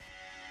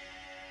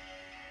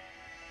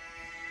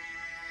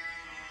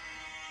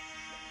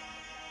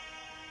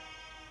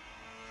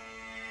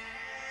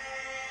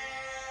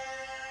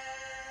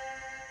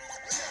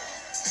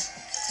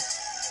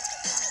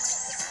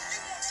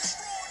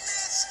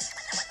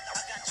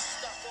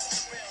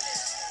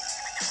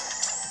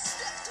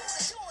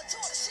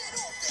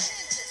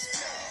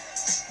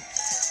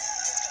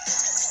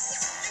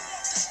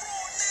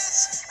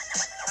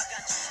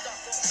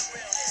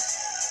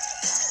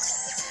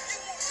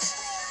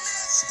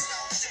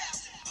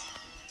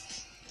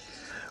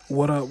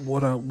What up?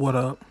 What up? What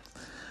up?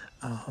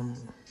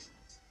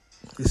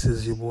 This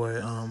is your boy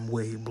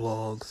Wade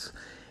Blogs,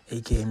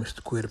 aka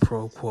Mr. Quid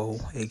Pro Quo,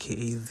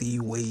 aka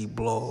The Wade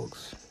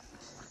Blogs.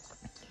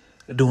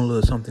 Doing a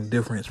little something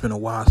different. It's been a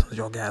while since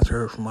y'all guys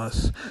heard from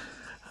us,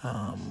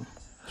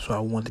 so I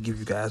want to give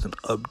you guys an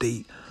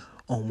update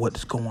on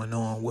what's going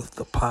on with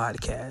the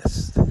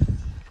podcast.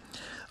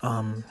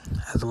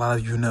 As a lot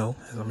of you know,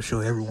 as I'm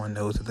sure everyone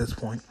knows at this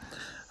point,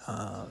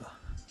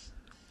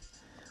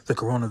 the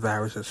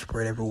coronavirus has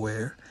spread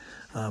everywhere.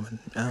 A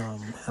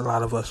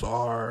lot of us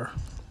are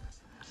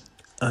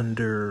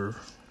under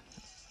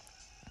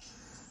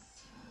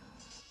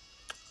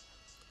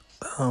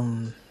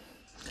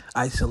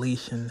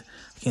isolation.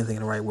 I can't think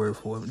of the right word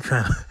for it. I'm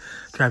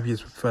trying to be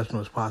as professional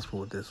as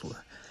possible with this one.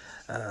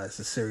 It's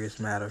a serious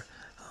matter.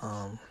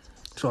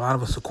 So a lot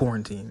of us are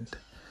quarantined.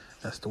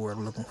 That's the word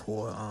I'm looking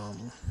for.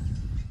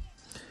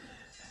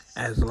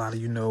 As a lot of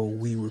you know,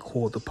 we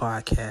record the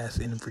podcast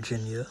in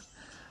Virginia.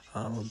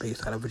 We're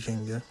based out of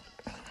Virginia.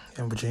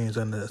 And Virginia's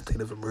under a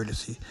state of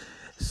emergency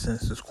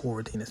since this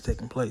quarantine has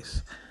taken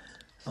place.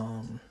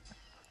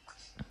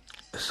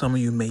 Some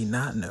of you may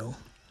not know,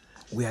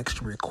 we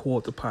actually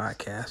record the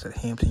podcast at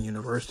Hampton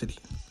University.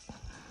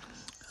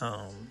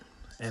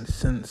 And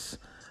since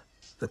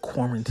the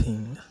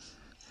quarantine,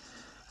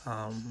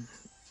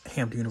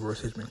 Hampton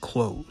University has been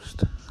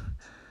closed.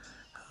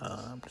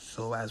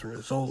 So as a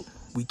result,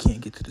 we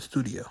can't get to the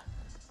studio.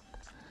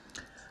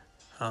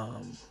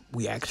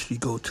 We actually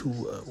go to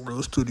a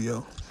real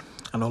studio.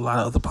 I know a lot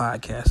of other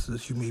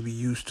podcasters you may be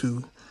used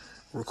to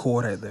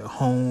record at their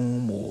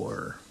home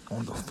or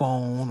on the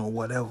phone or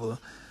whatever.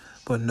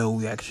 But no,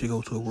 we actually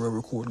go to a real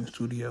recording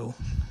studio.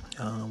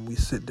 We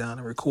sit down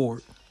and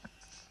record.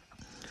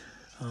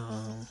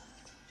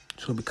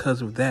 So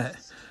because of that,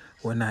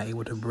 we're not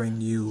able to bring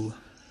you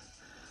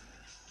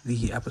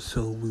the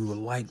episode we would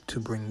like to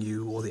bring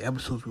you, or the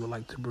episodes we would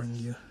like to bring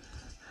you.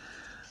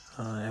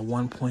 At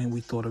one point, we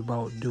thought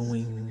about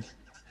doing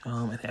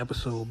an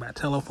episode by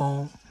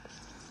telephone,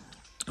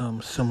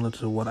 similar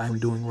to what I'm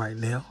doing right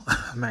now.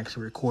 I'm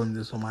actually recording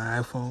this on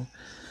my iPhone.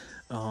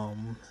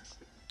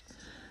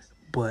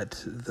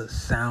 But the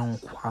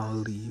sound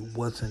quality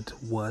wasn't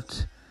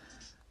what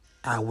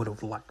I would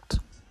have liked.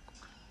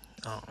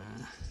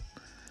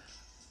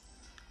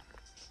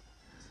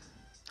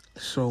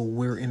 So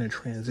we're in a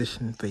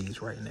transition phase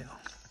right now.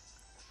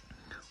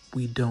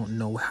 We don't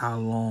know how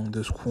long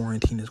this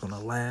quarantine is going to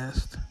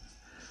last.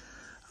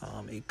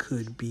 It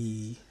could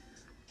be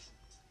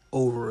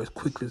over as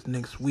quick as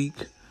next week,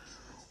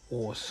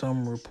 or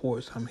some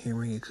reports I'm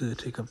hearing it could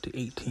take up to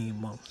 18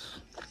 months.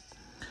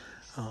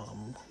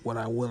 What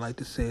I would like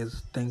to say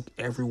is thank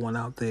everyone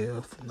out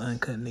there from the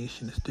Uncut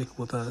Nation to stick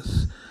with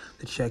us,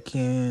 to check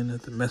in,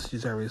 the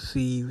messages I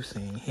receive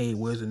saying, hey,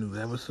 where's the new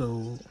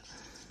episode?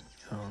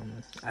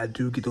 I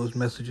do get those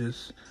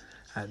messages.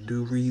 I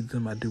do read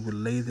them. I do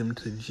relay them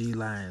to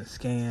G-Line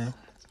Scan.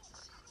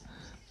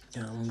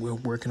 We're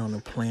working on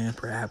a plan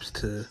perhaps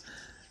to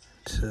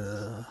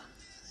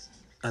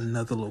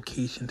another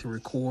location to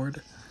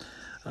record.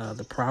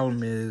 The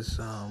problem is,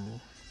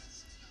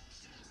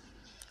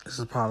 this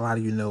is probably a lot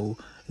of you know,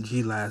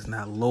 G-Line is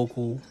not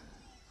local.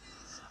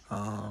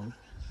 The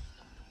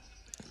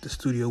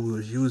studio we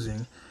was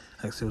using,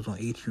 like I said, was on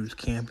HU's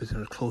campus and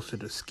it was closer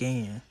to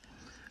Scan.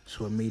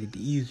 So it made it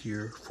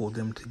easier for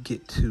them to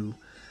get to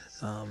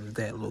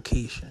that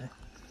location.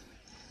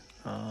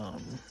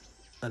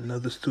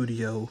 Another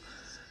studio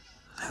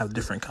have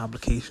different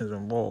complications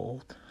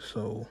involved.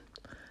 So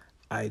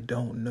I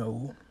don't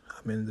know.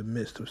 I'm in the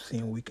midst of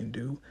seeing what we can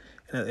do.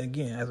 And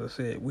again, as I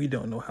said, we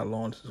don't know how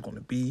long this is going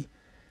to be.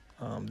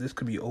 This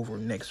could be over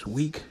next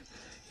week.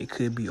 It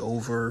could be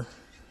over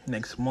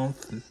next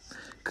month. It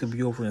could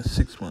be over in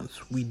 6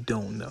 months. We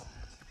don't know.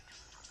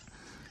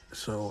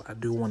 So I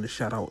do want to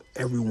shout out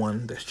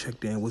everyone that's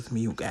checked in with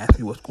me, who asked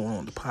me what's going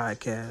on with the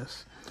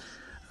podcast.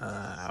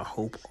 I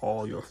hope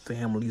all your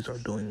families are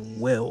doing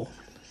well.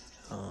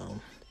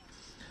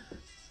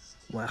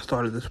 When I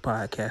started this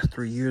podcast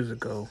 3 years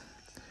ago,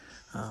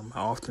 I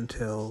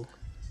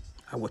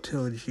would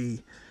tell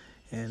G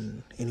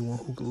and anyone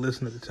who could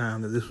listen at the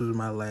time that this was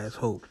my last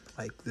hope.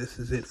 Like, this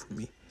is it for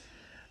me.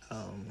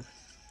 I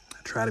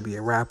tried to be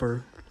a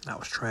rapper. I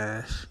was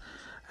trash.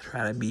 I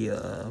tried to be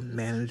a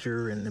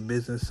manager in the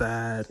business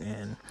side,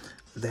 and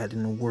that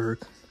didn't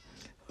work.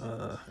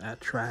 I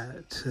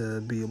tried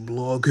to be a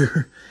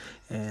blogger,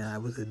 and I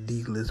was a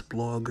D-list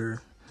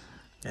blogger.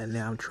 And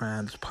now I'm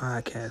trying this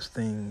podcast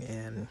thing,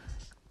 and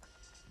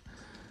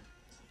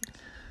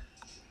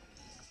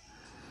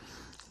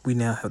we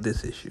now have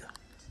this issue.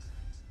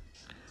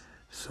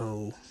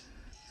 So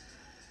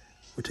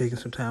we're taking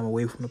some time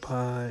away from the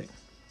pod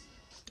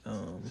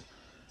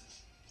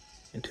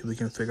until we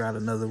can figure out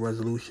another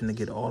resolution to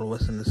get all of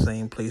us in the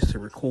same place to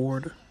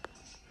record,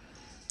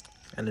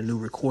 and a new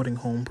recording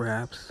home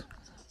perhaps.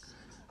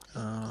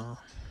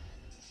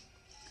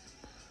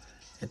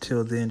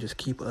 Until then, just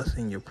keep us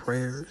in your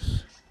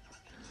prayers.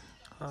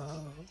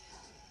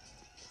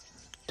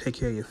 Take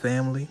care of your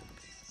family.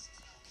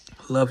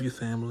 Love your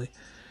family.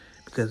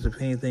 Because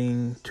if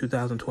anything,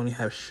 2020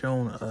 has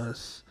shown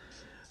us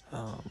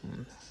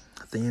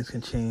things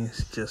can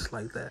change just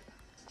like that.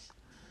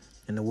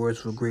 In the words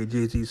of a great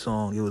Jay-Z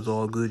song, it was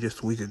all good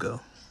just a week ago.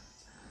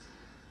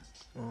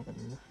 I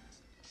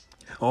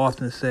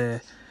often say,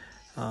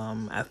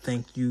 I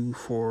thank you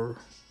for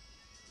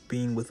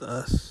being with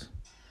us.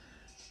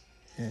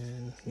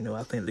 And,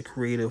 I thank the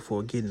Creator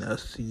for getting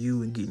us to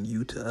you and getting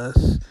you to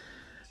us.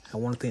 I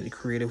want to thank the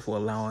Creator for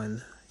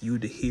allowing you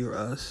to hear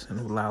us and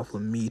allow for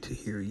me to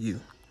hear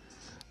you.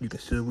 You can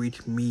still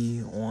reach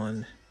me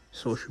on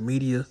social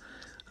media.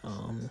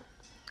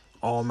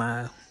 All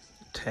my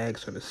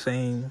tags are the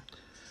same.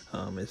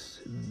 It's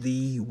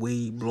The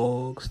Wade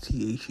Blogs,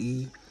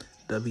 TheWade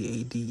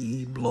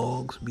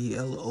Blogs,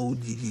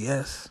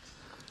 BLOGGS.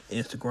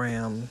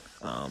 Instagram,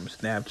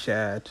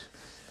 Snapchat,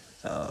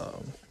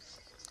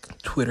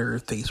 Twitter,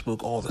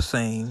 Facebook, all the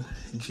same.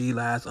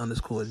 GLies_G_LI.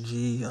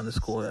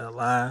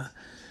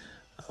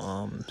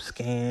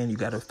 Scan, you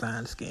gotta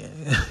find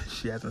Scan.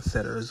 She hasn't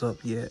set hers up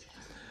yet.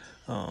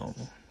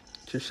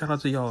 Just shout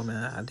out to y'all,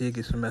 man. I did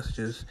get some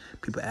messages,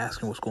 people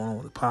asking what's going on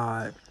with the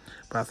pod,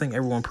 but I think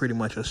everyone pretty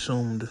much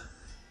assumed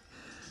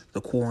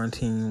the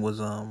quarantine was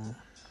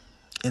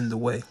in the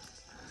way.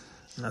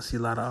 And I see a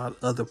lot of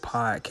other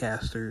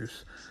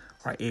podcasters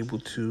are able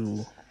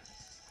to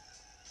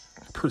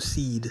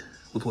proceed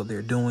with what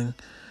they're doing,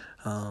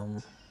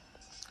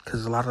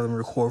 because a lot of them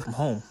record from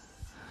home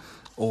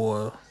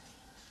or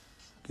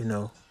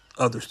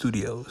other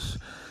studios,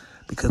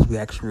 because we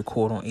actually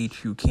record on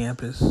HU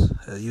campus,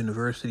 a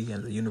university,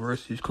 and the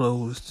university is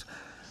closed.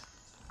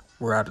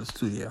 We're out of the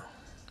studio,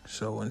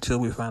 so until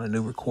we find a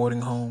new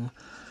recording home,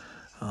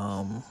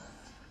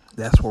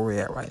 that's where we're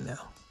at right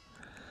now.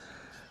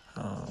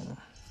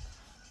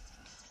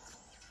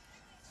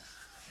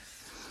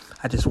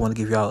 I just want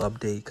to give y'all an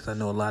update because I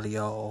know a lot of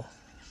y'all.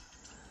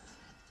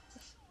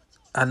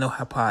 I know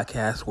how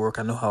podcasts work.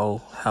 I know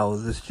how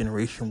this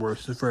generation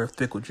works. It's a very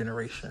fickle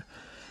generation.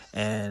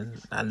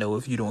 And I know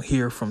if you don't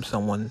hear from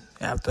someone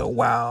after a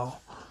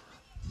while,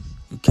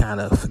 you kind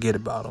of forget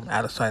about them.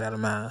 Out of sight, out of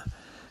mind.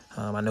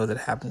 I know that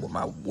happened with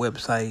my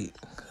website.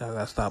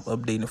 I stopped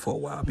updating it for a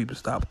while. People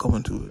stopped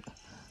coming to it.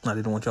 I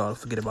didn't want y'all to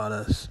forget about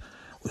us.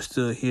 We're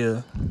still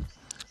here.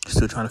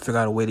 Still trying to figure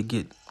out a way to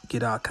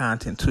get our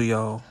content to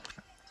y'all.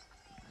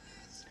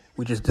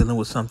 We're just dealing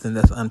with something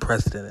that's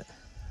unprecedented.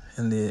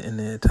 In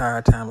the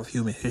entire time of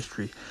human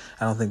history,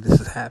 I don't think this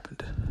has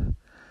happened.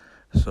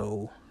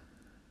 So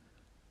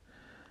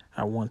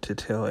I want to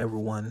tell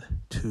everyone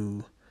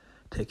to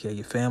take care of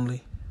your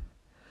family,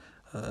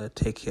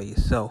 take care of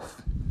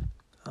yourself.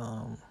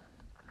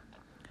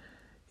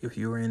 If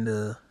you're in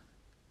the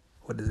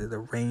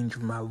range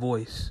of my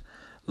voice,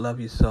 love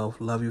yourself,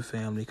 love your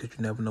family, because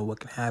you never know what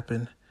can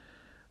happen.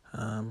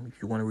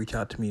 If you want to reach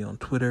out to me on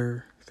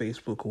Twitter,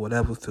 Facebook, or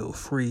whatever, feel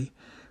free.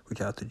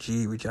 Reach out to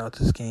G, reach out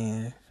to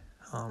Scan,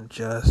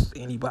 just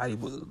anybody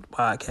with a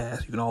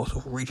podcast. You can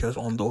also reach us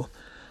on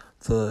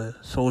the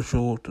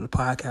social, to the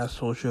podcast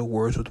social,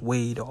 Words with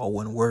Wade, all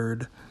one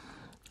word.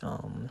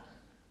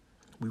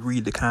 We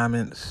read the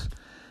comments.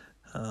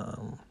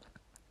 So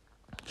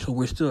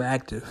we're still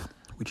active.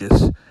 We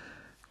just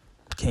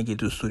can't get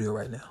to the studio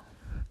right now.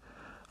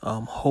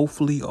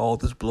 Hopefully all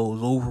this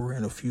blows over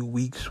in a few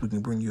weeks. We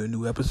can bring you a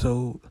new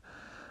episode.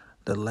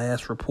 The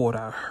last report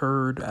I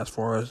heard as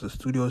far as the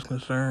studio is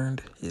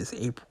concerned is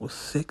April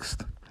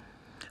 6th.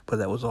 But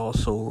that was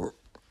also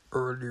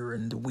earlier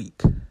in the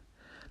week.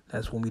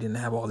 That's when we didn't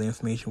have all the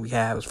information we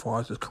have as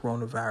far as the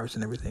coronavirus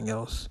and everything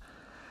else.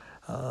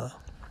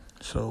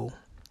 So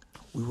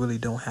we really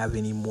don't have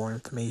any more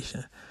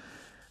information.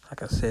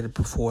 Like I said it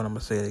before, and I'm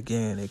going to say it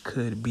again. It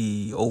could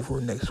be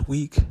over next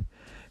week.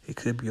 It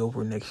could be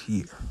over next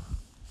year.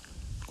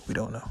 We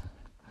don't know.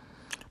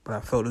 But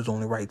I felt it was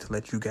only right to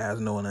let you guys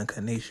know in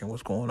Uncut Nation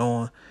what's going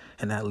on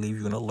and not leave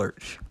you in a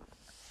lurch.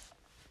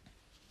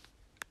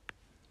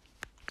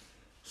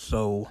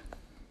 So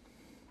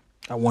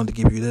I wanted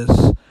to give you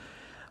this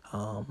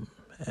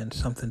and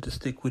something to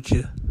stick with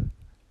you.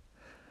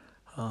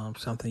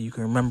 Something you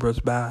can remember us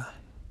by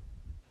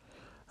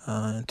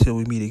until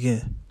we meet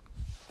again.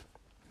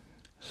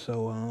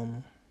 So,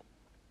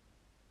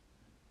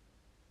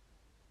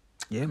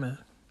 yeah, man.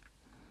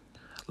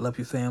 Love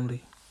your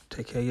family.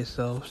 Take care of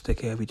yourselves. Take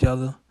care of each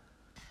other.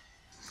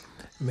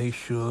 Make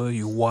sure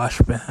you wash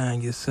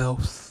behind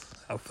yourselves.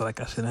 I feel like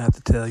I shouldn't have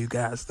to tell you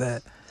guys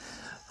that.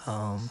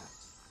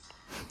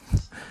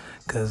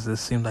 Because it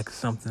seems like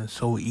something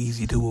so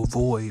easy to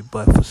avoid.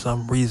 But for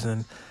some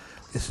reason,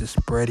 this is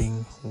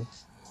spreading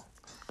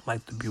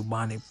like the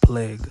bubonic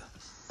plague.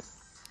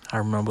 I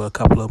remember a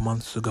couple of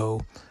months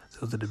ago,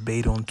 there was a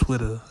debate on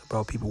Twitter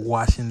about people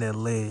washing their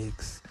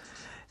legs.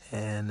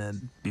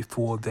 And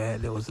before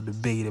that, there was a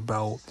debate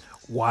about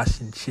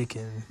washing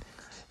chicken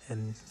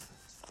and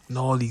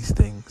all these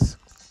things.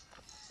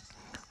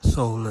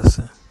 So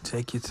listen,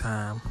 take your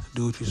time,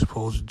 do what you're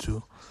supposed to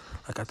do.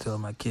 Like I tell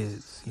my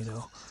kids,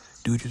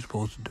 do what you're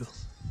supposed to do.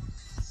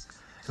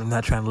 And I'm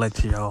not trying to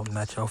lecture y'all, I'm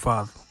not your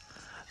father.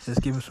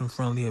 Just give me some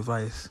friendly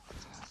advice.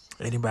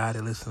 Anybody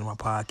that listens to my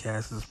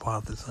podcast is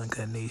part of this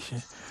Uncut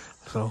Nation.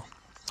 So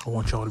I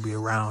want y'all to be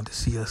around to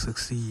see us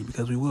succeed,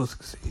 because we will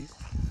succeed.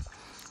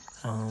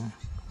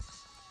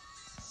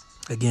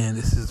 Again,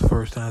 this is the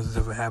first time this has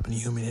ever happened in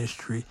human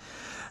history.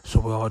 So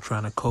we're all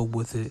trying to cope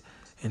with it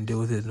and deal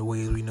with it in the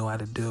ways we know how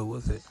to deal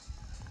with it.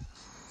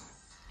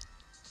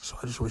 So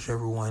I just wish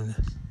everyone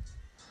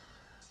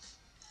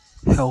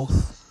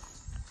health,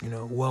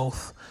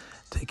 wealth.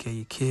 Take care of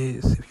your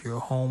kids. If you're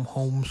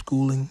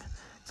homeschooling,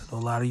 so a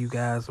lot of you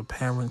guys are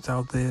parents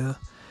out there.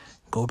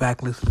 Go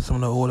back and listen to some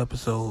of the old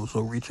episodes,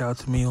 or reach out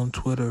to me on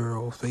Twitter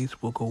or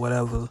Facebook or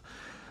whatever.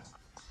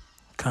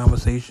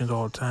 Conversations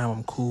all the time.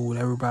 I'm cool with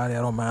everybody.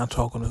 I don't mind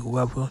talking to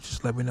whoever.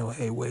 Just let me know,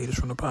 hey, Wade is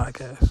from the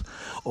podcast.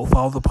 Or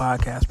follow the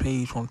podcast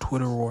page on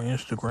Twitter or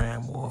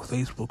Instagram or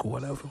Facebook or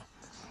whatever.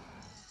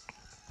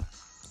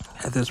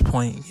 At this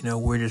point,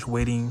 we're just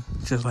waiting,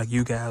 just like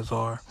you guys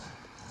are,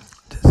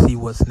 to see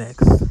what's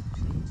next.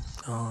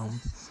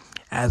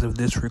 As of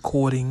this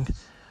recording,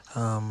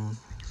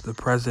 the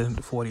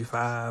president,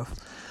 45,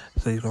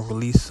 so he's going to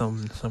release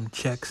some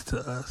checks to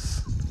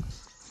us.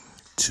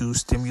 2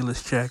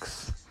 stimulus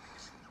checks.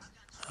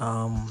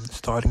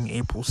 Starting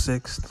April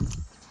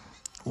 6th.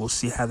 We'll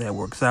see how that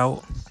works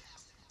out.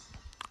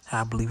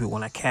 I believe it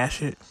when I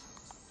cash it.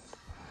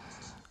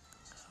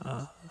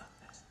 And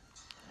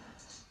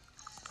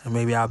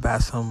maybe I'll buy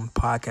some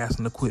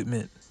podcasting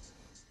equipment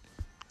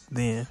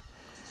then.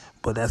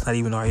 But that's not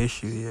even our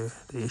issue here.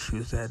 The issue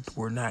is that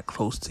we're not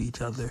close to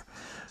each other,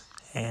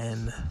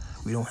 and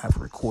we don't have a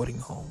recording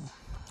home.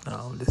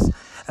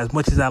 As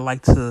much as I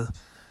like to,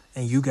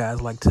 and you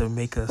guys like to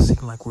make us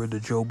seem like we're the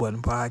Joe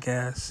Budden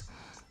podcast,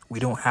 we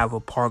don't have a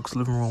Parks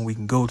living room we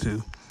can go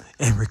to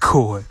and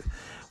record.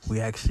 We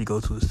actually go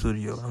to the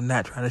studio. I'm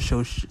not trying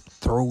to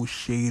throw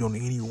shade on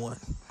anyone.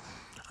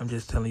 I'm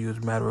just telling you as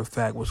a matter of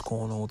fact what's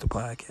going on with the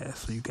podcast,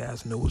 so you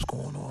guys know what's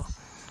going on.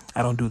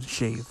 I don't do the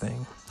shade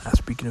thing. I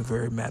speak in a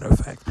very matter of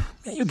fact.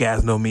 Man, you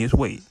guys know me as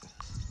Wade.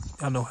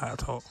 Y'all know how I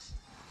talk.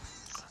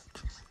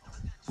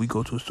 We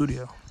go to a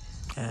studio,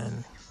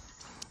 and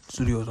the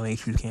studio is on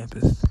HU's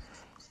campus,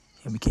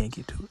 and we can't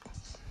get to it.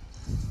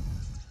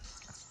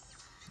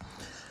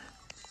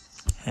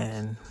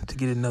 And to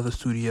get another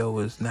studio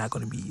is not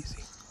going to be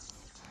easy,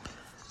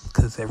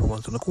 because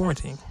everyone's on the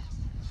quarantine.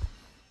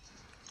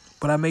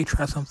 But I may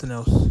try something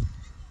else.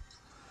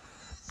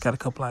 Got a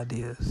couple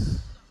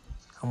ideas.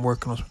 I'm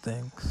working on some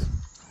things.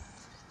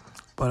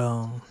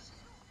 But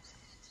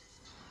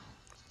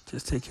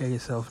just take care of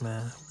yourself,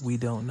 man. We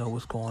don't know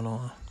what's going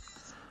on.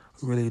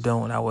 We really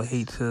don't. I would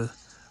hate to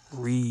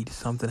read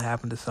something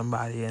happened to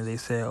somebody and they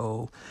say,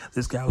 oh,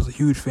 this guy was a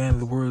huge fan of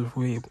the Words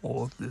Wave,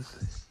 or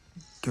this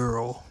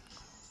girl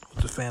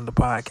was a fan of the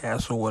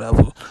podcast, or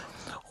whatever.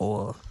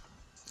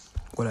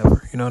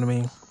 You know what I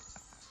mean?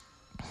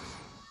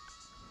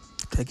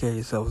 Take care of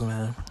yourselves,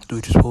 man. Do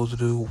what you're supposed to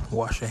do.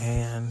 Wash your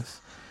hands.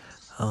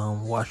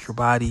 Wash your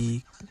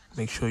body.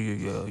 Make sure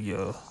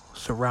your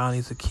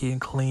surroundings are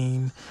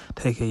clean.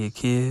 Take care of your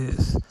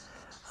kids.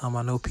 I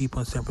know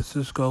people in San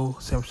Francisco,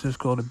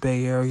 the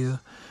Bay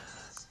Area.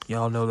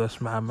 Y'all know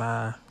that's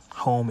my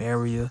home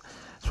area.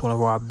 It's one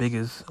of our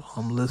biggest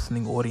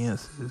listening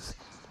audiences.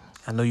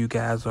 I know you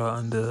guys are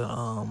under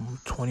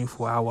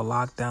 24-hour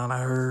lockdown, I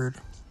heard,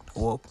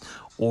 or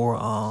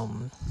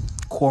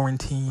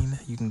quarantine.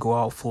 You can go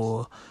out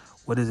for,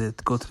 go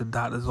to the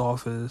doctor's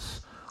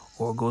office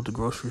or go to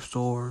grocery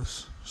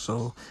stores.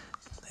 So,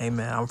 hey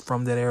man, I'm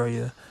from that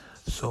area,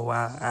 so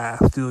I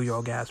feel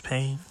y'all guys'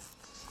 pain.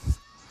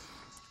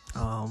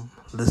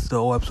 Listen to the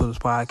whole episode of this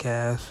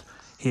podcast.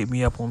 Hit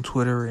me up on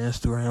Twitter,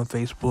 Instagram,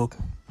 Facebook.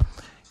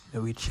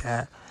 We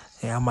chat.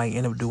 And I might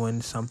end up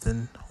doing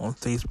something on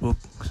Facebook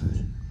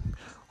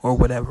or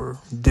whatever,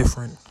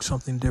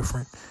 something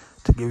different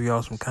to give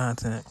y'all some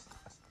content.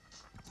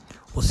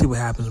 We'll see what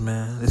happens,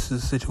 man. This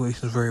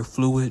situation is very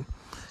fluid.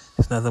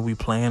 It's nothing we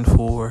planned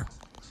for.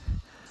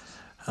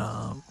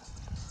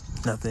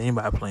 Nothing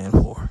anybody planned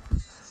for.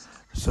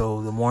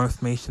 So the more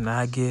information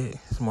I get,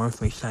 the more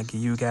information I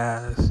give you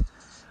guys.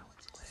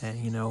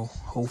 And,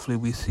 hopefully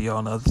we see y'all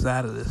on the other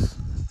side of this.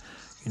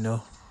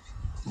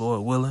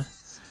 Lord willing.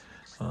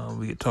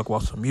 We can talk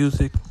about some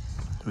music.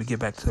 We get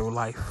back to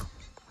life.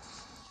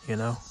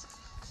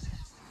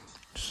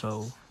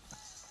 So,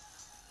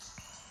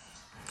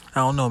 I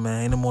don't know,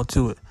 man. Ain't no more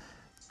to it.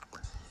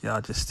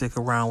 Y'all just stick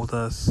around with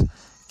us.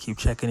 Keep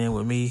checking in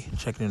with me.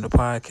 Checking in the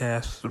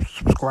podcast.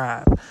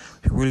 Subscribe.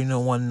 If you really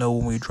don't want to know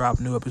when we drop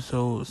new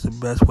episodes, the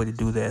best way to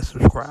do that is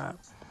subscribe.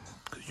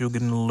 Because you'll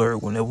get an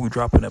alert whenever we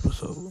drop an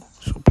episode.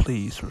 So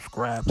please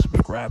subscribe.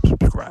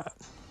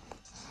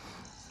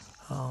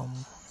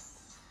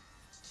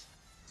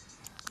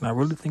 And I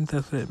really think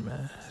that's it,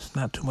 man. It's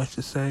not too much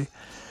to say.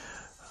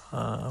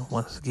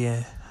 Once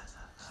again,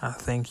 I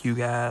thank you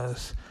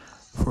guys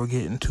for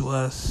getting to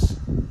us.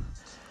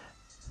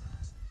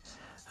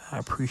 I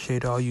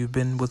appreciate all you've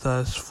been with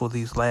us for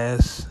these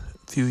last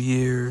few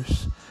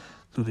years,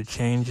 through the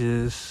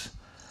changes,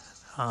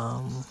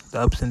 the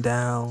ups and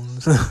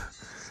downs,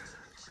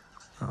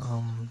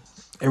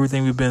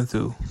 everything we've been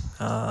through.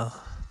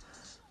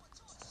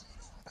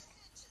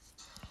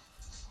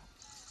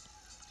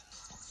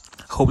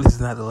 hope this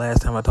is not the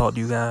last time I talk to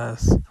you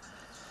guys.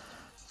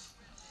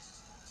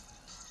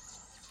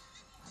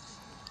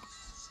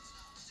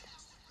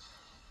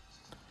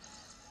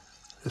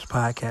 This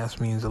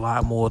podcast means a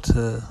lot more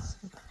to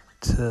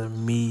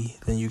me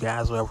than you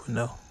guys will ever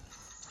know.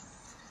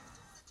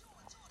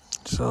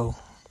 So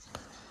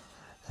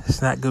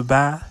it's not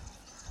goodbye.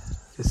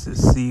 This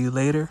is see you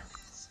later.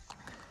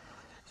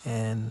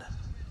 And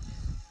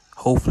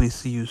hopefully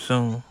see you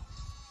soon.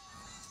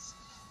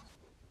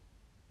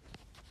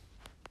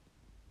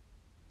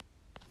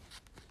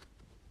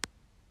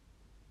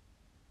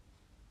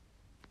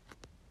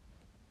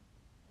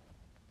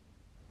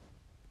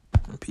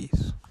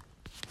 Peace.